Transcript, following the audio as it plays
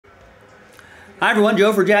Hi everyone,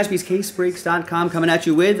 Joe for JaspysCaseBreaks.com coming at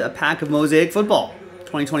you with a pack of MOSAIC football.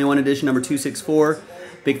 2021 edition number 264.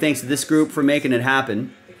 Big thanks to this group for making it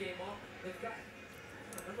happen.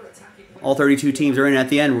 All 32 teams are in at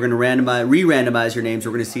the end. We're going to re-randomize your names.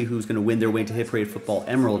 We're going to see who's going to win their way to Hit Parade Football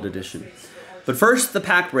Emerald Edition. But first, the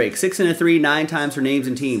pack break. 6 and a 3, 9 times for names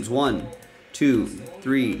and teams. 1, 2,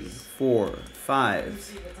 3, 4,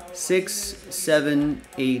 5, 6, 7,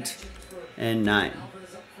 8, and 9.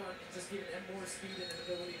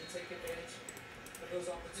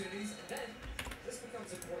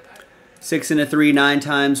 6 and a 3, 9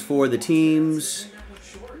 times for the teams.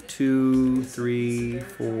 2, 3,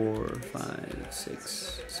 4, 5,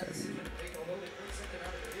 6, 7,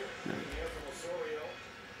 9.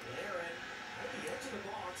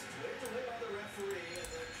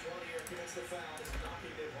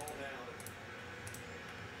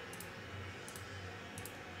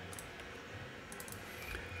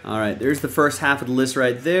 All right, there's the first half of the list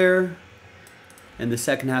right there, and the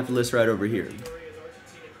second half of the list right over here.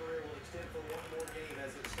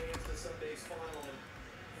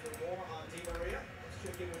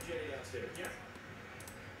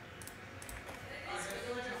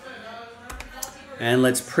 And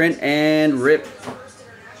let's print and rip.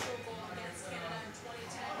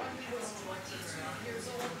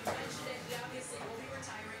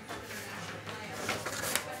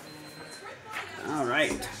 All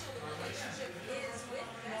right.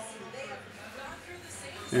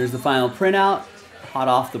 There's the final printout, hot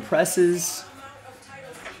off the presses.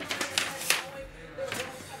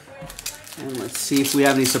 And let's see if we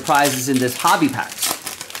have any surprises in this hobby pack.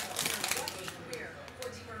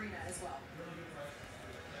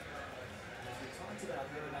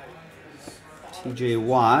 TJ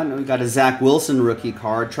Watt. We got a Zach Wilson rookie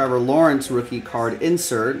card. Trevor Lawrence rookie card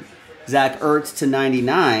insert. Zach Ertz to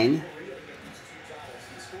 99.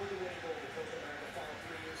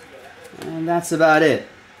 And that's about it.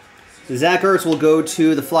 So Zach Ertz will go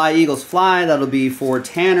to the Fly Eagles Fly. That'll be for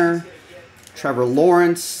Tanner. Trevor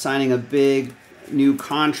Lawrence signing a big new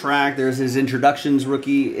contract. There's his introductions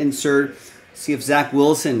rookie insert. See if Zach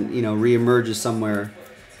Wilson, reemerges somewhere.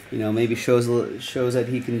 Maybe shows that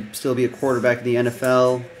he can still be a quarterback in the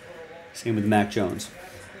NFL. Same with Mac Jones.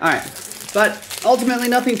 All right, but ultimately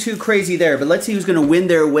nothing too crazy there. But let's see who's going to win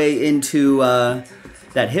their way into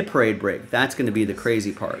that Hit Parade break. That's going to be the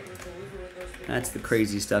crazy part. That's the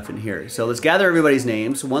crazy stuff in here. So let's gather everybody's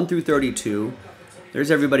names, 1 through 32.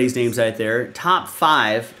 There's everybody's names right there. Top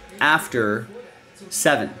 5 after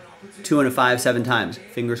 7. 2 and a 5, 7 times.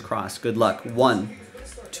 Fingers crossed. Good luck. 1,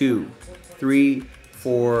 2, 3,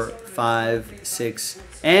 4, 5, 6,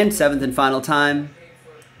 and 7th and final time.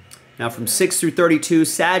 Now from 6 through 32,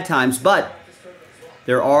 sad times, but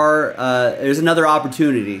there's another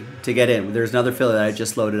opportunity to get in. There's another filler that I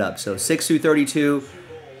just loaded up. So 6 through 32,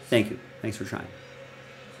 thank you. Thanks for trying.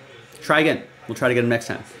 Try again. We'll try to get them next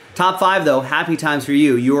time. Top 5, though, happy times for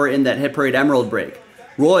you. You are in that Hit Parade Emerald break.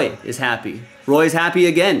 Roy is happy. Roy is happy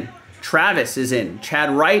again. Travis is in.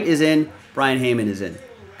 Chad Wright is in. Brian Heyman is in.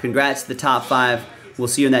 Congrats to the top 5. We'll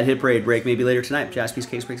see you in that Hit Parade break maybe later tonight.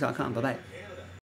 JaspysCaseBreaks.com. Bye-bye.